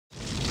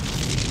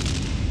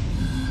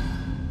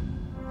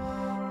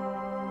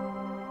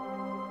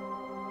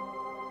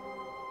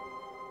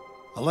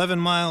11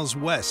 miles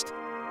west,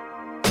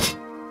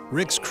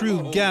 Rick's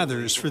crew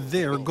gathers for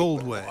their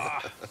Goldway.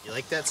 You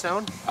like that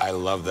sound? I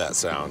love that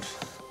sound.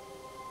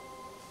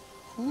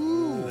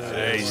 Ooh,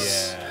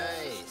 nice.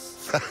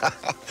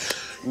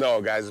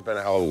 No, guys, it's been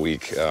a hell of a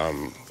week.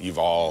 You've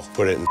all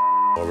put it in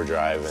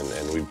overdrive,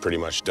 and we've pretty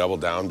much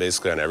doubled down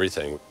basically on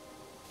everything.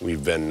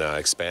 We've been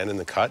expanding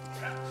the cut.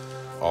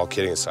 All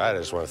kidding aside, I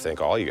just want to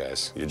thank all you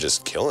guys. You're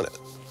just killing it,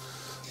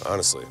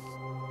 honestly.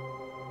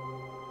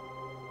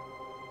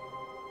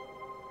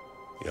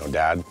 You know,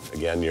 Dad,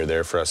 again, you're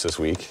there for us this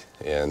week,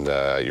 and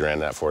you ran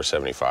that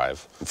 475.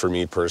 For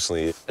me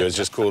personally, it was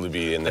just cool to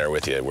be in there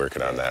with you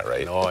working on that,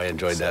 right? Oh, I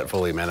enjoyed that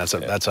fully, man.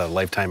 That's a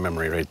lifetime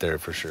memory right there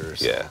for sure.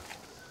 So. Yeah,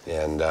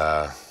 and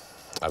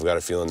I've got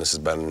a feeling this is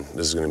going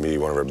to be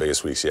one of our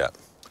biggest weeks yet.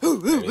 I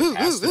mean, it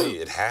has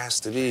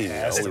to be. It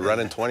has to be. We're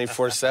running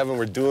 24/7.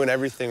 We're doing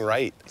everything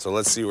right. So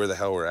let's see where the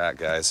hell we're at,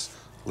 guys.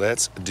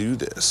 Let's do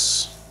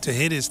this. To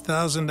hit his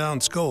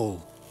 1,000-ounce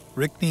goal,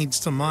 Rick needs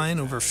to mine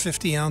over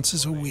 50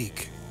 ounces a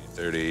week.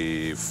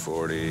 30,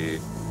 40.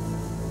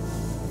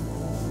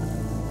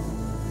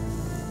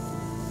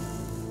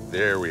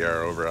 There we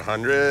are, over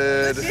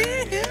 100,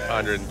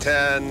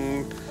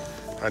 110,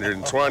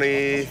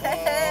 120,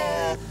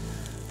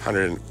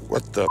 100.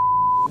 What the?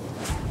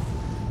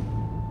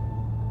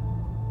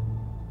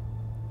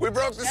 We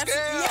broke the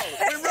scale!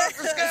 We broke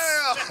the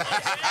scale!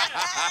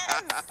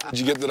 Did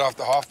you get that off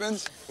the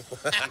Hoffmans?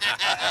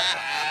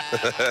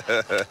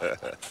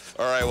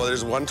 All right, well,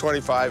 there's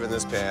 125 in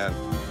this pan.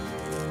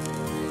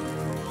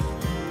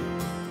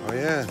 Oh,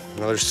 yeah,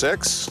 another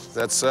 6.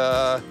 That's,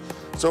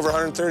 it's over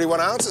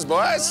 131 ounces,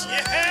 boys.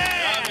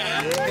 Yeah!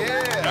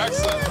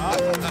 Excellent.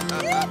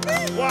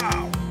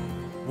 Wow.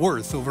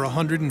 Worth over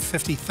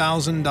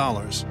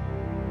 $150,000.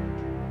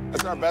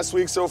 That's our best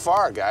week so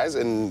far, guys,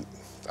 and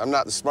I'm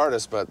not the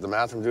smartest, but the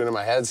math I'm doing in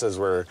my head says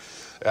we're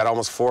at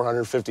almost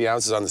 450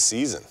 ounces on the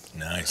season.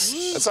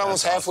 Nice. That's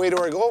almost halfway to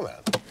our goal, man.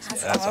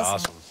 That's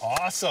awesome.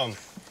 Awesome.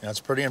 That's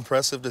pretty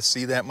impressive to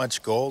see that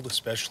much gold,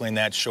 especially in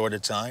that short a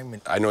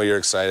time. I know you're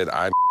excited.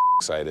 I'm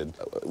excited.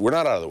 We're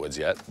not out of the woods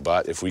yet,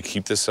 but if we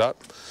keep this up,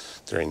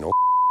 there ain't no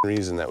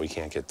reason that we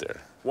can't get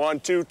there. 1,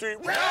 2, 3,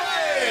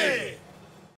 ready!